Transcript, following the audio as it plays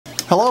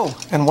Hello,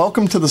 and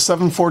welcome to the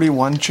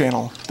 741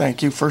 channel.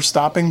 Thank you for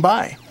stopping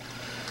by.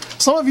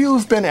 Some of you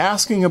have been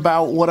asking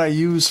about what I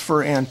use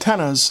for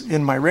antennas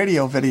in my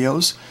radio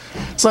videos,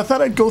 so I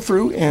thought I'd go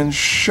through and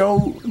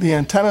show the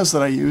antennas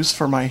that I use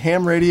for my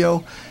ham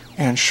radio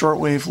and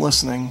shortwave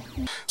listening.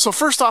 So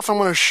first off, I'm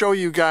going to show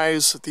you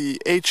guys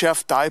the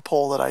HF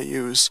dipole that I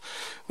use.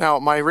 Now,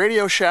 my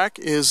Radio Shack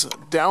is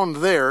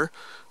down there,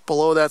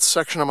 below that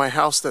section of my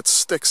house that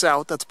sticks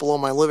out, that's below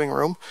my living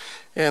room.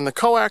 And the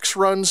coax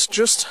runs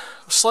just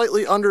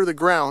slightly under the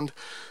ground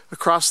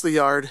across the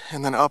yard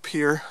and then up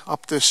here,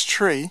 up this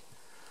tree.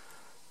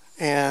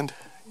 And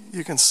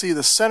you can see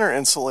the center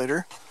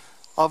insulator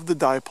of the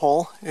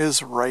dipole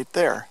is right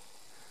there.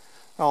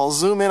 Now I'll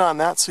zoom in on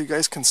that so you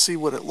guys can see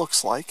what it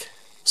looks like.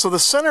 So the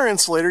center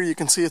insulator, you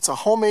can see it's a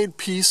homemade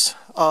piece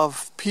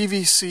of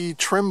PVC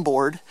trim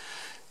board.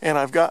 And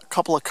I've got a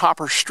couple of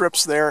copper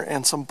strips there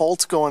and some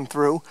bolts going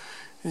through.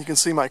 You can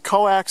see my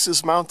coax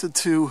is mounted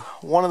to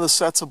one of the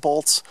sets of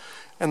bolts,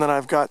 and then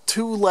I've got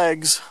two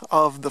legs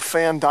of the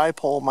fan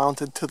dipole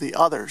mounted to the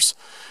others.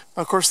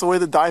 Now, of course, the way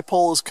the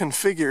dipole is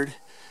configured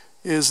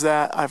is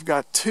that I've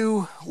got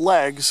two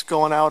legs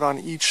going out on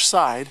each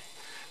side.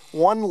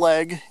 One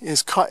leg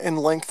is cut in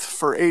length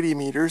for 80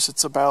 meters,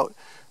 it's about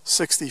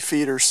 60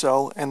 feet or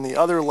so, and the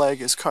other leg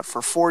is cut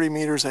for 40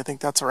 meters, I think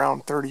that's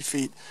around 30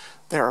 feet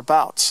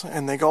thereabouts.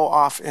 And they go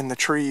off in the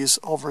trees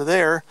over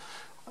there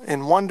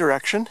in one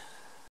direction.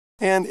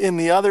 And in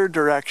the other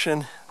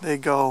direction, they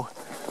go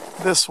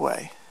this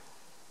way.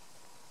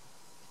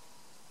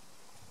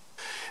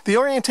 The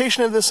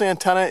orientation of this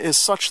antenna is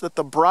such that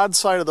the broad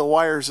side of the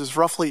wires is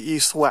roughly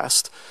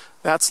east-west.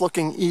 That's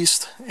looking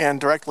east, and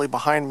directly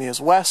behind me is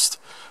west.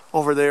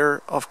 Over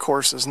there, of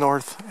course, is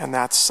north, and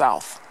that's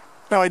south.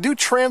 Now, I do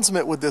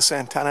transmit with this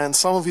antenna, and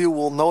some of you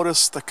will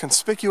notice the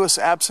conspicuous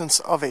absence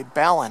of a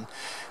balun.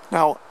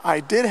 Now,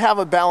 I did have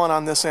a balun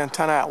on this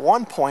antenna at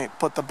one point,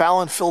 but the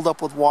balun filled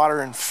up with water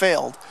and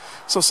failed.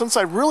 So since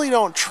I really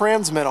don't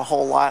transmit a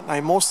whole lot and I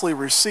mostly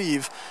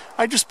receive,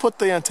 I just put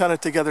the antenna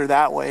together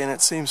that way and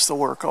it seems to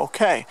work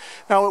okay.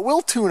 Now, it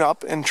will tune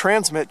up and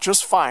transmit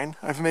just fine.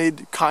 I've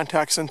made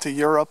contacts into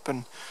Europe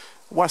and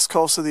west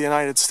coast of the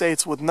United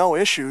States with no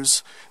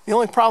issues. The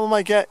only problem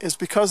I get is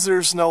because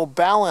there's no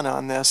balun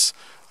on this,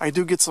 I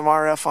do get some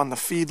RF on the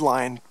feed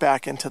line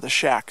back into the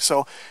shack.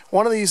 So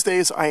one of these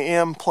days I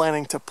am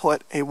planning to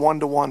put a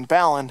 1-to-1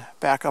 balun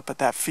back up at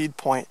that feed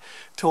point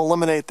to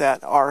eliminate that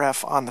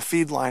RF on the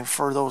feed line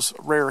for those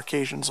rare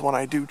occasions when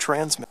I do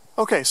transmit.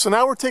 Okay, so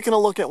now we're taking a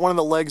look at one of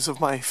the legs of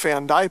my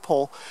fan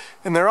dipole,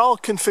 and they're all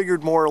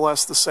configured more or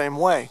less the same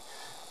way.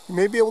 You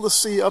may be able to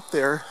see up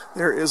there,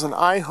 there is an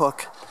eye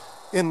hook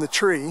in the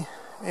tree,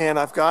 and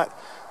I've got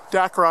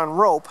Dacron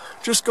rope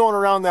just going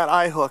around that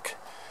eye hook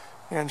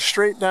and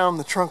straight down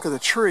the trunk of the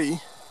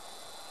tree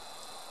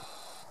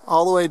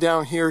all the way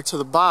down here to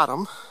the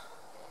bottom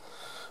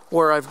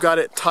where I've got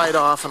it tied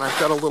off and I've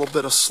got a little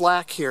bit of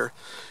slack here.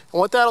 And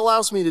what that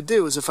allows me to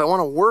do is if I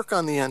want to work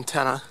on the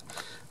antenna,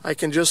 I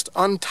can just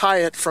untie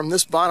it from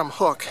this bottom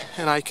hook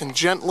and I can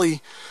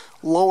gently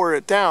lower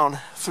it down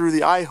through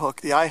the eye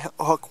hook. The eye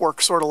hook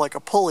works sort of like a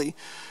pulley,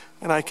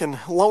 and I can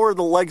lower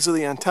the legs of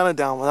the antenna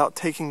down without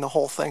taking the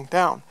whole thing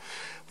down.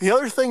 The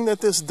other thing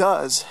that this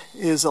does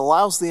is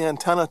allows the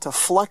antenna to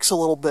flex a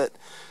little bit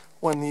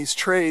when these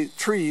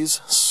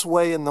trees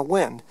sway in the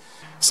wind.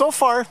 So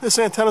far, this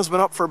antenna's been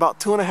up for about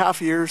 2.5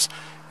 years,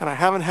 and I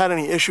haven't had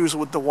any issues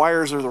with the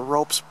wires or the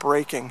ropes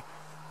breaking.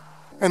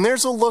 And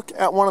there's a look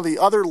at one of the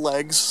other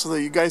legs so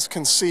that you guys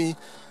can see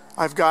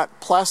I've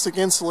got plastic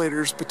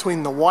insulators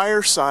between the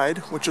wire side,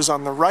 which is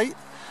on the right,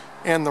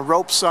 and the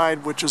rope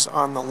side, which is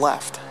on the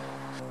left.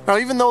 Now,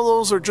 even though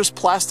those are just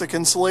plastic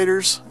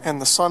insulators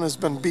and the sun has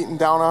been beating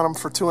down on them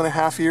for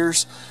 2.5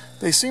 years,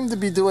 they seem to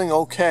be doing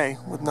okay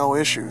with no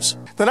issues.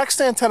 The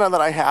next antenna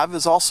that I have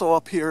is also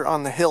up here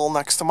on the hill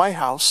next to my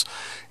house,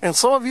 and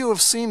some of you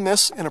have seen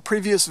this in a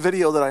previous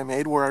video that I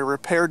made where I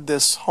repaired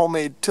this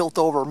homemade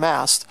tilt-over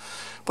mast.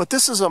 But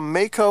this is a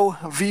Mako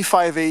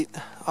V58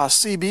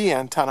 CB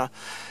antenna,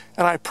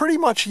 and I pretty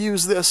much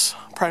use this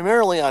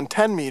primarily on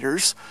 10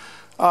 meters.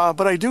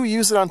 But I do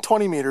use it on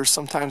 20 meters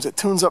sometimes. It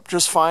tunes up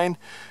just fine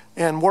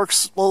and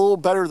works a little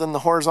better than the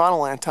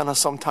horizontal antenna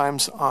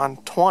sometimes on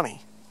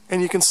 20.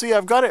 And you can see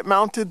I've got it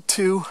mounted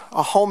to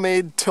a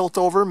homemade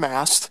tilt-over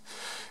mast.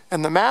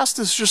 And the mast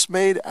is just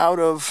made out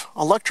of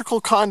electrical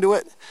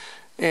conduit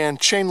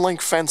and chain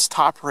link fence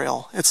top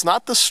rail. It's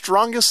not the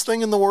strongest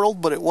thing in the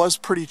world, but it was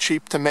pretty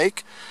cheap to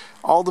make.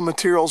 All the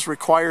materials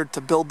required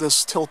to build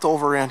this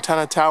tilt-over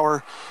antenna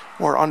tower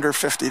were under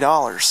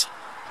 $50.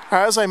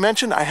 As I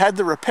mentioned, I had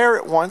to repair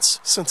it once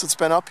since it's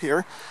been up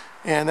here,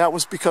 and that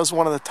was because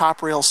one of the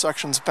top rail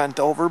sections bent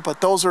over, but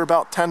those are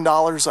about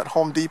 $10 at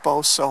Home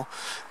Depot, so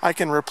I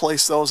can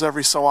replace those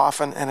every so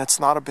often, and it's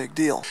not a big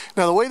deal.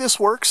 Now, the way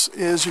this works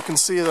is you can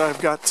see that I've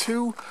got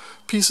two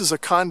pieces of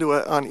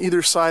conduit on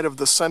either side of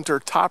the center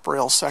top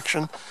rail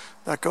section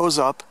that goes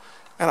up,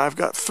 and I've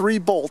got 3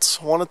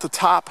 bolts, one at the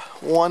top,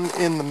 one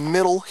in the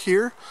middle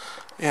here,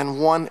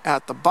 and one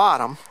at the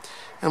bottom.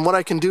 And what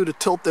I can do to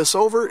tilt this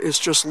over is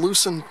just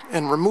loosen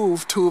and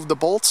remove 2 of the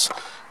bolts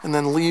and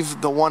then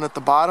leave the one at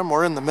the bottom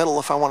or in the middle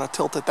if I want to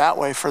tilt it that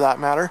way for that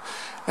matter.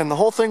 And the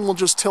whole thing will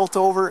just tilt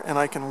over and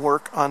I can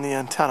work on the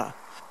antenna.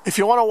 If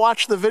you want to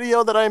watch the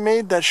video that I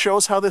made that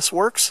shows how this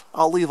works,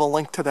 I'll leave a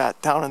link to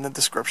that down in the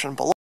description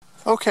below.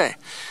 Okay.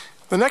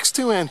 The next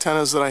 2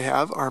 antennas that I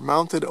have are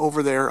mounted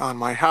over there on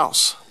my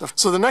house.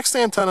 So the next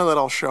antenna that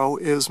I'll show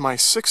is my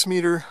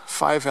 6-meter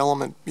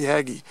 5-element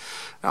Miyagi.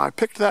 Now I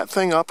picked that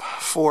thing up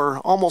for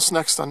almost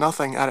next to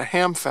nothing at a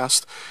ham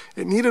fest.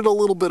 It needed a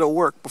little bit of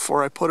work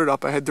before I put it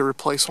up. I had to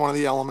replace one of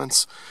the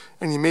elements,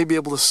 and you may be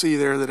able to see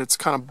there that it's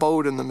kind of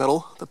bowed in the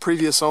middle. The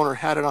previous owner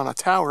had it on a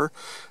tower,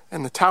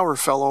 and the tower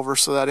fell over,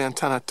 so that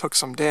antenna took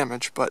some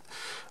damage, but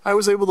I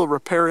was able to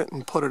repair it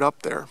and put it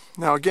up there.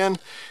 Now again,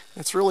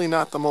 it's really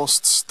not the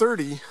most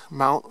sturdy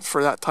mount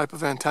for that type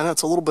of antenna.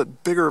 It's a little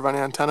bit bigger of an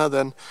antenna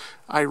than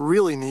I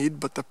really need,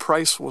 but the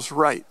price was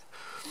right.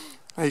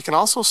 Now you can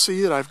also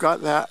see that I've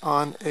got that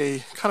on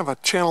a kind of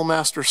a Channel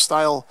Master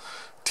style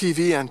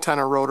TV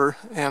antenna rotor,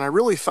 and I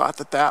really thought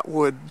that that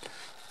would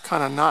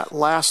kind of not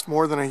last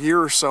more than a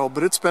year or so,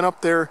 but it's been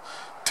up there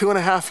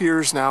 2.5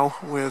 years now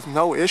with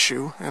no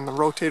issue, and the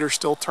rotator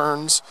still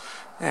turns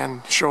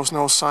and shows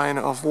no sign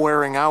of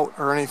wearing out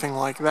or anything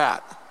like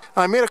that.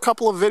 I made a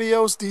couple of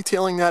videos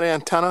detailing that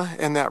antenna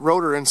and that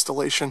rotor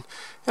installation,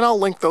 and I'll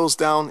link those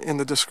down in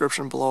the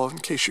description below in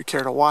case you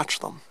care to watch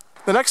them.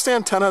 The next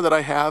antenna that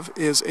I have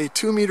is a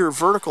 2-meter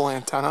vertical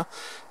antenna,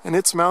 and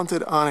it's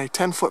mounted on a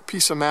 10-foot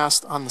piece of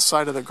mast on the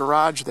side of the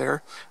garage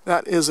there.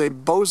 That is a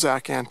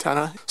Bozak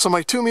antenna. So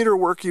my 2-meter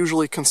work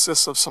usually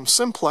consists of some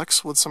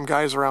simplex with some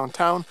guys around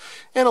town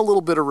and a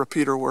little bit of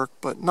repeater work,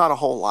 but not a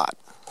whole lot.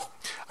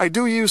 I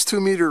do use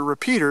 2-meter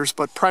repeaters,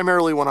 but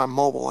primarily when I'm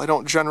mobile. I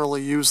don't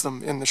generally use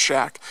them in the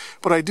shack,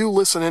 but I do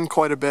listen in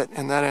quite a bit,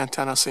 and that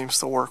antenna seems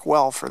to work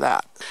well for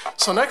that.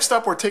 So next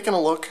up, we're taking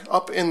a look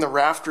up in the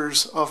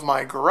rafters of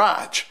my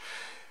garage.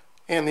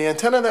 And the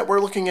antenna that we're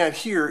looking at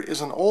here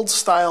is an old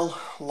style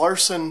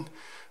Larson,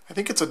 I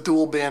think it's a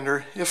dual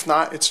bander. If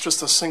not, it's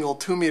just a single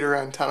 2-meter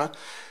antenna.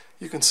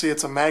 You can see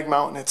it's a mag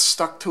mount and it's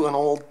stuck to an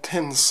old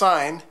tin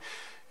sign.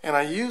 And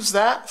I use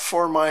that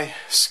for my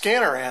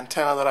scanner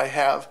antenna that I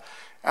have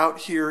out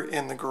here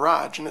in the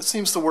garage, and it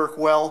seems to work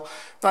well.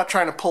 Not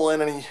trying to pull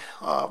in any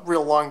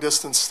real long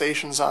distance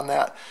stations on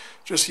that.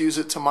 Just use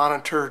it to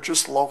monitor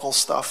just local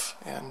stuff,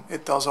 and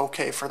it does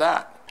okay for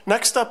that.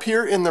 Next up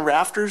here in the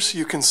rafters,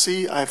 you can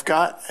see I've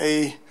got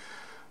a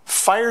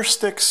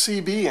Firestick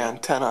CB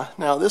antenna.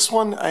 Now this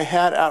one I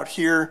had out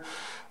here.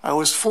 I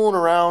was fooling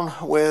around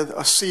with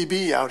a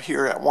CB out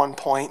here at one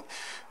point,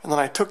 and then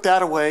I took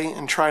that away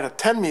and tried a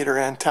 10-meter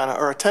antenna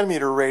or a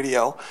 10-meter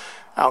radio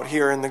out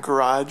here in the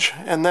garage,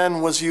 and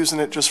then was using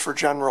it just for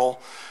general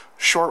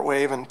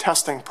shortwave and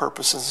testing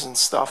purposes and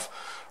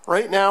stuff.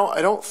 Right now,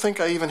 I don't think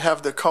I even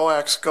have the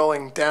coax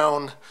going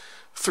down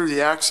through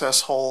the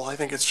access hole. I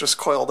think it's just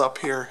coiled up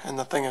here, and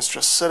the thing is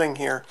just sitting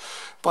here.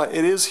 But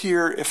it is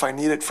here if I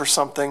need it for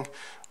something,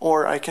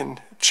 or I can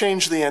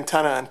change the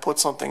antenna and put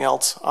something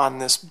else on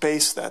this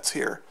base that's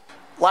here.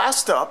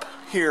 Last up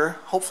here,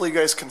 hopefully you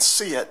guys can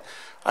see it,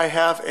 I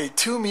have a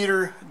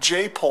 2-meter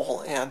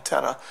Dipole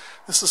antenna.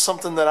 This is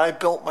something that I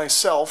built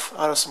myself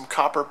out of some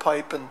copper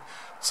pipe and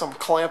some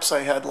clamps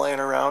I had laying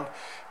around,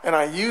 and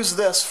I use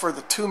this for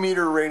the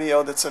 2-meter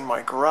radio that's in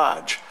my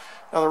garage.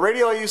 Now the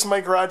radio I use in my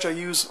garage I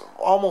use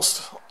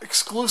almost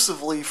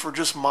exclusively for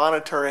just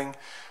monitoring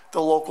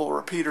the local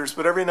repeaters,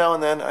 but every now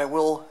and then I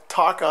will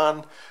talk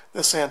on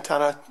this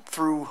antenna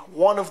through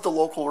one of the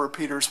local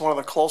repeaters, one of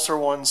the closer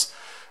ones,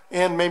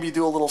 and maybe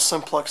do a little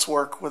simplex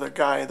work with a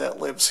guy that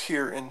lives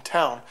here in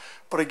town.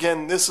 But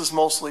again, this is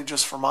mostly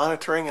just for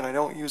monitoring, and I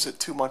don't use it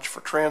too much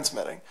for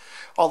transmitting.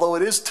 Although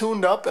it is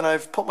tuned up, and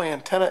I've put my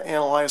antenna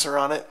analyzer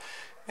on it,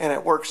 and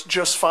it works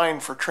just fine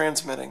for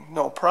transmitting,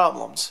 no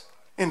problems.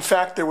 In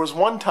fact, there was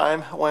one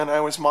time when I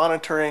was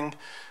monitoring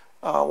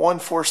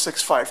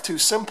 14652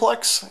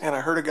 simplex, and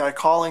I heard a guy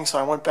calling, so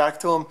I went back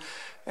to him,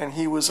 and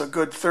he was a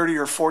good 30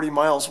 or 40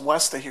 miles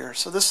west of here.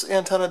 So this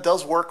antenna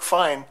does work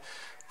fine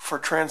for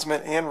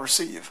transmit and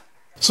receive.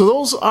 So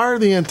those are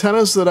the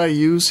antennas that I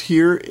use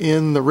here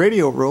in the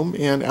radio room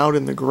and out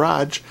in the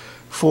garage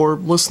for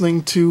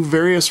listening to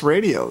various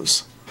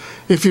radios.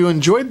 If you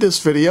enjoyed this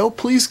video,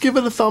 please give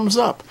it a thumbs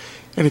up.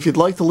 And if you'd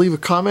like to leave a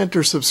comment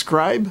or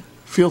subscribe,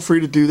 feel free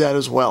to do that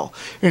as well.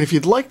 And if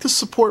you'd like to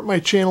support my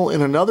channel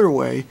in another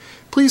way,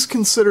 please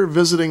consider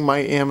visiting my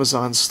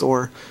Amazon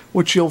store,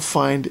 which you'll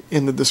find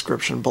in the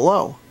description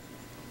below.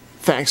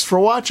 Thanks for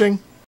watching.